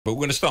But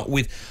we're going to start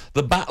with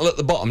the battle at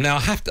the bottom. Now,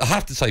 I have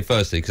to say,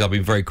 firstly, because I've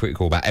been very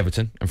critical about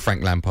Everton and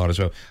Frank Lampard as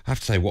well, I have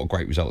to say what a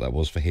great result that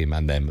was for him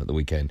and them at the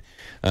weekend.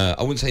 I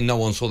wouldn't say no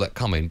one saw that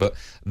coming, but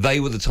they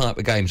were the type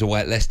of games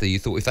away at Leicester. You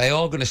thought if they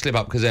are going to slip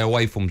up, because their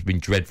away form's been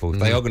dreadful, if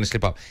they are going to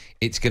slip up,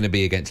 it's going to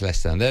be against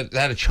Leicester. And they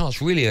had a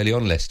chance really early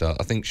on, Leicester.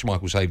 I think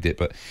Schmeichel saved it,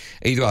 but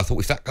either way, I thought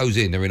if that goes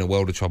in, they're in a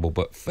world of trouble.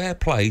 But fair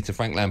play to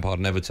Frank Lampard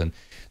and Everton.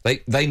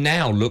 They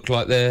now look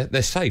like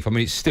they're safe. I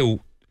mean, it's still,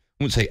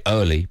 I wouldn't say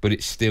early, but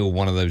it's still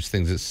one of those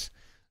things that's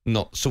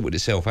not sorted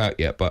itself out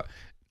yet, but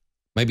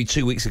maybe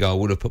 2 weeks ago I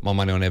would have put my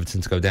money on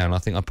Everton to go down. I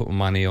think I put my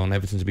money on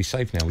Everton to be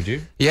safe now. Would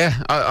you?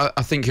 Yeah,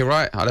 I think you're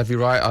right. I'd have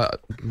you right.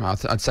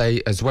 I'd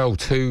say as well,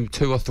 two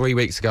or 3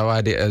 weeks ago I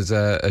had it as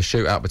a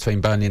shootout between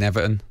Burnley and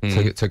Everton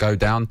to go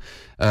down.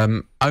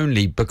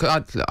 Only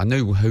because I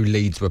knew who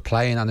Leeds were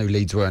playing. I knew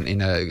Leeds weren't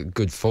in a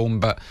good form,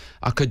 but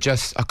I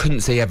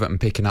couldn't see Everton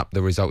picking up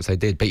the results they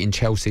did, beating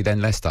Chelsea,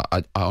 then Leicester.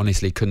 I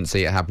honestly couldn't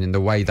see it happening.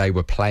 The way they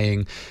were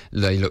playing,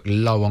 they looked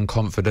low on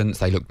confidence.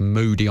 They looked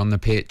moody on the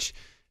pitch.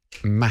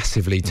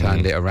 Massively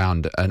turned it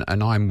around, and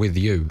I'm with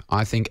you.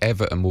 I think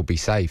Everton will be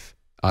safe.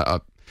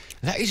 That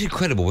is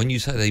incredible when you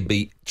say they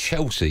beat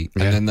Chelsea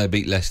and then they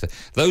beat Leicester.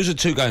 Those are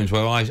two games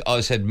where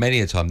I said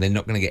many a time they're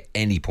not going to get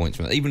any points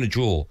from it, even a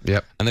draw.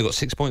 Yep. And they got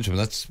 6 points from it.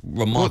 That's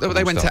remarkable. Well,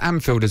 they went to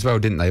Anfield as well,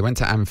 didn't they? Went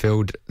to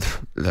Anfield.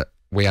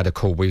 We had a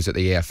call. We was at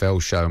the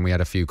EFL show, and we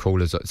had a few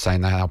callers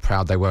saying how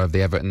proud they were of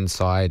the Everton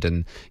side,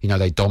 and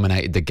they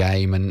dominated the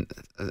game. And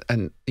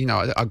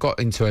I got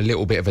into a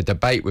little bit of a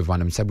debate with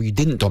one of them. Said, well, you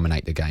didn't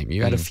dominate the game.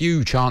 You had a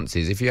few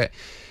chances.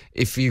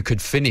 If you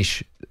could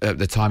finish at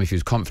the time, if you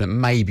was confident,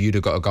 maybe you'd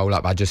have got a goal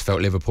up. I just felt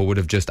Liverpool would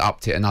have just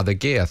upped it another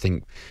gear.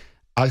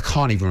 I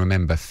can't even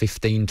remember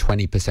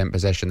 15-20%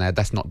 possession there.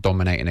 That's not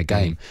dominating a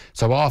game.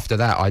 So after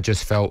that, I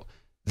just felt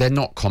they're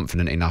not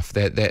confident enough.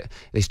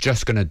 It's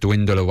just going to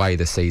dwindle away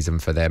the season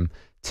for them.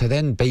 To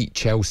then beat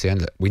Chelsea,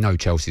 and we know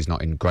Chelsea's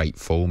not in great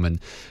form, and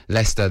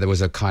Leicester, there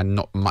was a kind of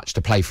not much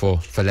to play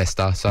for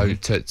Leicester. So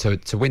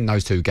to win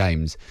those two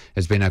games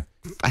has been a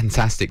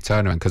fantastic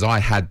turnaround, because I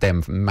had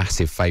them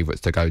massive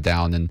favourites to go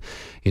down, and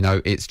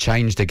it's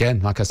changed again.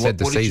 Like I said,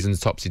 the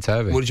season's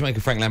topsy-turvy. What did you make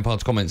of Frank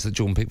Lampard's comments that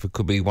Jordan Pickford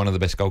could be one of the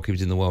best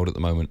goalkeepers in the world at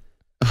the moment?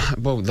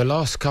 Well, the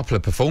last couple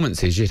of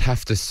performances, you'd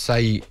have to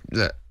say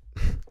that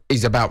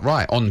he's about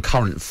right. On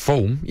current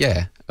form,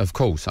 yeah, of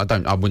course. I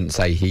wouldn't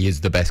say he is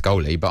the best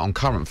goalie, but on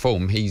current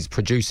form, he's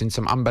producing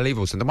some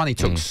unbelievable. So the one he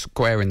took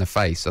square in the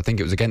face, I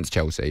think it was against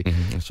Chelsea,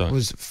 that's right,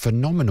 was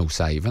phenomenal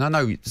save. And I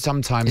know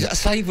sometimes... Is that a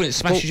save when it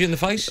smashes you in the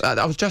face?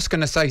 I was just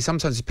going to say,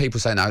 sometimes people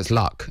say, no, it's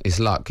luck. It's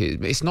luck.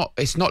 It's not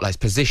like it's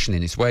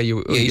positioning. It's where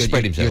you're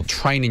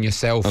training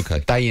yourself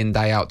day in,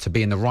 day out to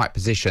be in the right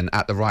position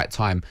at the right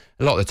time.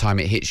 A lot of the time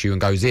it hits you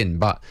and goes in,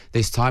 but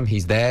this time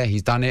he's there,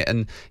 he's done it,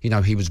 and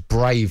he was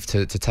brave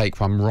to take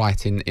one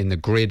right in the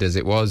grid, as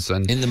it was,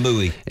 and in the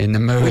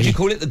mooey. Would you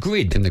call it the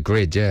grid? In the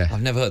grid, yeah.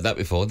 I've never heard that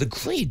before. The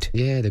grid.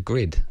 Yeah, the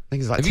grid. I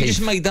think it's like Have teeth. You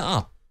just made that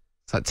up?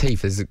 It's like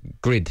teeth. There's a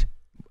grid.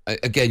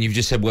 Again, you've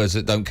just said words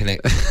that don't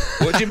connect.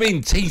 What do you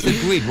mean, teeth and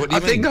grid? What do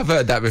you mean? I think I've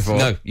heard that before.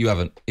 No, you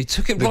haven't. He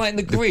took it right in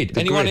the grid.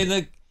 Anyone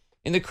grid.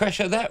 In the crash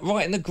of that,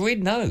 right in the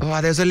grid? No.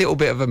 Oh, there's a little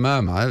bit of a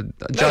murmur.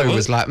 Joe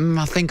was like,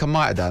 I think I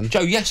might have done.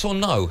 Joe, yes or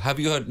no? Have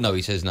you heard? No,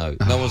 he says no.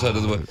 No one's heard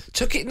of the word.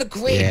 Took it in the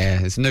grid.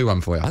 Yeah, it's a new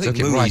one for you. I took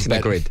it right in the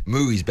grid.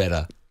 Mooey's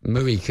better.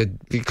 Mooey could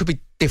be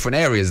different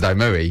areas though,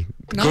 Mooey.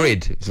 No.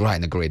 Grid. It's right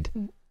in the grid.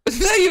 No,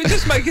 you're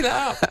just making it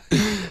up.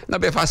 No,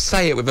 but if I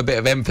say it with a bit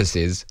of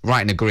emphasis,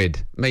 right in the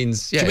grid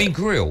means, yeah. Do you mean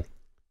grill?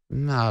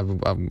 No,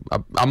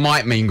 I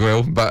might mean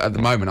grill, but at the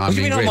moment I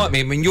mean grid. I might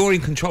mean? I mean, you're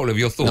in control of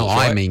your thoughts. No,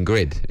 right? I mean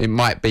grid. It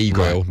might be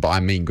grill, but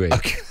I mean grid.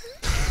 Okay.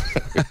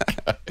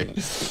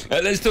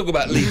 Let's talk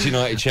about Leeds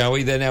United, shall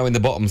we? They're now in the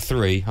bottom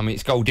three. I mean,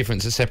 it's goal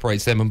difference that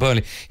separates them and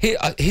Burnley.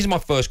 Here's my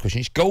first question.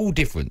 It's goal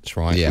difference,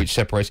 right, which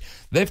separates.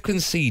 They've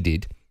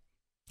conceded...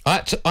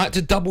 I had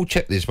to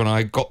double-check this when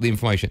I got the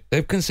information.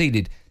 They've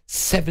conceded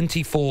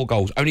 74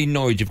 goals. Only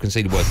Norwich have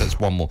conceded worse. That's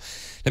one more.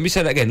 Let me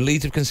say that again.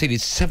 Leeds have conceded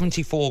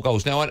 74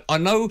 goals. Now, I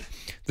know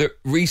that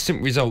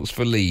recent results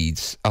for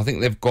Leeds, I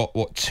think they've got,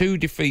 2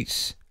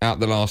 defeats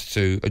out the last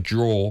 2, a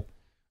draw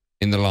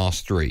in the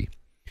last 3.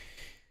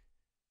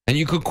 And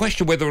you could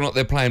question whether or not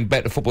they're playing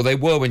better football. They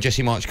were when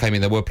Jesse March came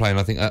in. They were playing,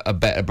 I think, a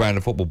better brand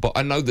of football. But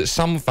I know that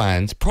some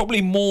fans,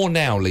 probably more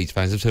now Leeds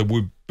fans, have said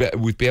we're better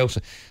with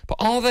Bielsa. But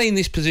are they in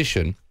this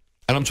position,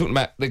 and I'm talking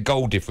about the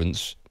goal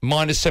difference,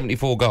 minus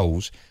 74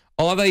 goals,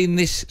 are they in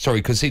this,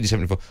 conceded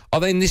 74, are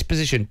they in this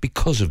position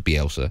because of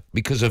Bielsa,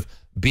 because of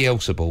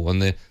Bielsa ball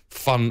and the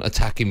fun,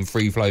 attacking,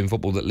 free-flowing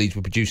football that Leeds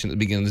were producing at the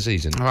beginning of the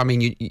season? I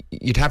mean,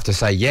 you'd have to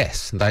say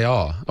yes, they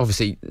are.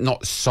 Obviously,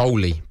 not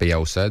solely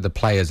Bielsa. The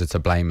players are to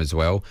blame as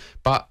well.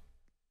 But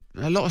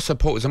a lot of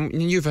supporters,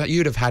 and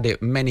you'd have had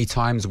it many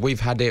times.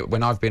 We've had it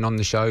when I've been on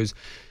the shows.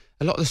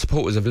 A lot of the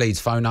supporters of Leeds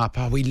phone up,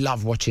 we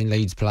love watching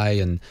Leeds play,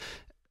 and...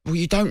 Well,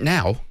 you don't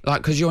now,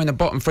 because you're in the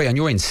bottom 3 and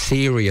you're in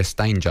serious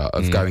danger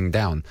of going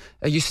down.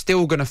 Are you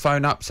still going to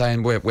phone up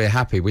saying we're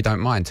happy, we don't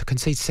mind? To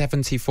concede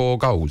 74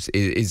 goals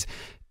is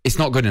It's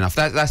not good enough.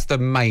 That's the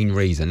main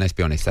reason. Let's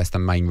be honest. That's the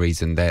main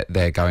reason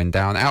they're going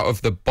down. Out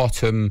of the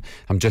bottom,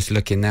 I'm just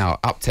looking now,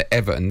 up to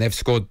Everton. They've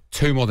scored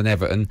 2 more than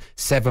Everton,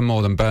 7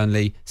 more than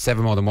Burnley,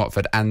 7 more than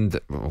Watford, and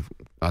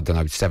I don't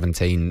know,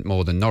 17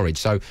 more than Norwich.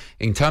 So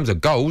in terms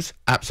of goals,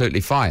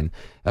 absolutely fine.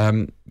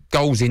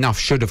 Goals enough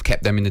should have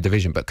kept them in the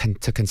division, but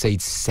to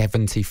concede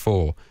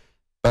 74,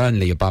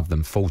 Burnley above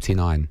them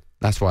 49.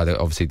 That's why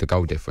obviously the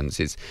goal difference.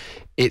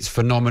 It's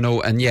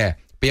phenomenal, and yeah.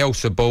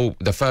 Bielsa ball,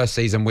 the first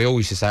season, we all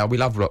used to say, we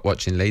love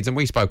watching Leeds, and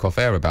we spoke off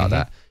air about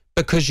that,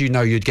 because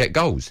you'd get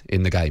goals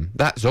in the game.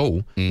 That's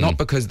all. Not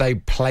because they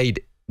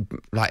played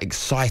like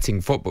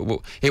exciting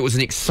football. It was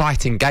an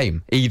exciting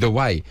game either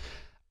way.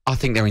 I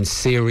think they're in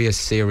serious,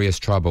 serious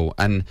trouble.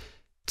 And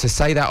to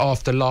say that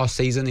after last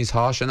season is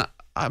harsh. And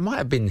I might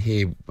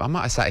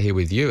have sat here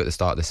with you at the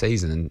start of the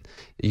season, and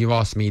you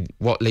asked me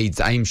what Leeds'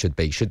 aim should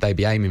be. Should they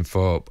be aiming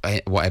for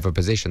whatever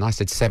position? I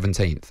said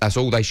 17th. That's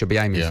all they should be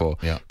aiming for.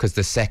 Because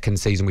the second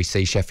season we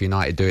see Sheffield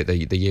United do it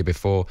the year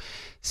before.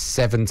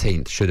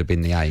 17th should have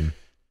been the aim.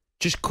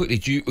 Just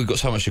quickly, we've got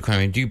so much to cram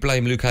in. Do you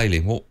blame Luke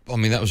Ayling?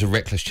 That was a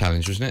reckless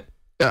challenge, wasn't it?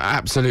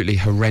 Absolutely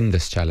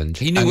horrendous challenge.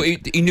 He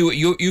knew what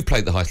you've played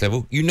at the highest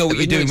level. You know what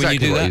you're doing when you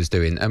do that. What he was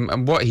doing,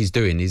 and what he's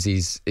doing is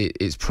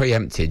it's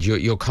preempted.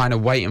 You're kind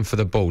of waiting for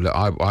the ball. Look,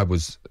 I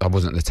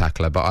wasn't the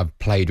tackler, but I've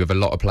played with a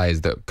lot of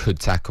players that could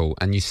tackle,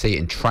 and you see it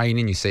in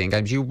training, you see it in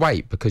games. You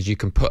wait because you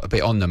can put a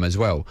bit on them as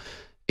well.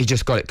 He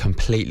just got it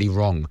completely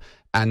wrong,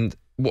 and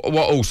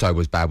what also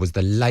was bad was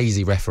the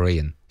lazy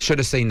refereeing. Should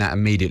have seen that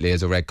immediately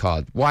as a red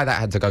card. Why that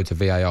had to go to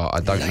VAR, I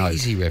don't know.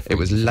 It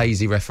was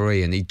lazy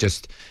refereeing.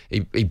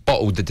 He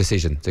bottled the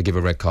decision to give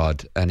a red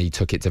card, and he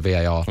took it to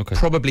VAR,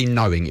 probably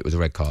knowing it was a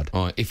red card.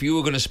 All right, if you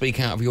were going to speak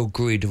out of your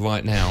grid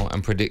right now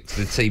and predict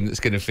the team that's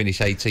going to finish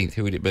 18th,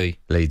 who would it be?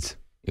 Leeds.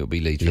 It'll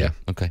be Leeds. Yeah.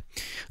 Okay.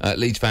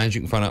 Leeds fans,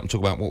 you can phone up and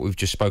talk about what we've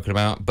just spoken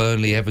about.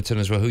 Burnley, Everton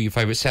as well. Who are your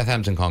favourites?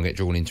 Southampton can't get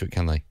drawn into it,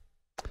 can they?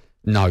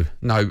 No.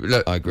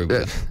 Look, I agree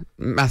with that.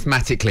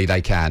 Mathematically,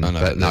 they can,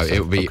 but no, it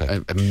would be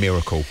a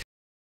miracle.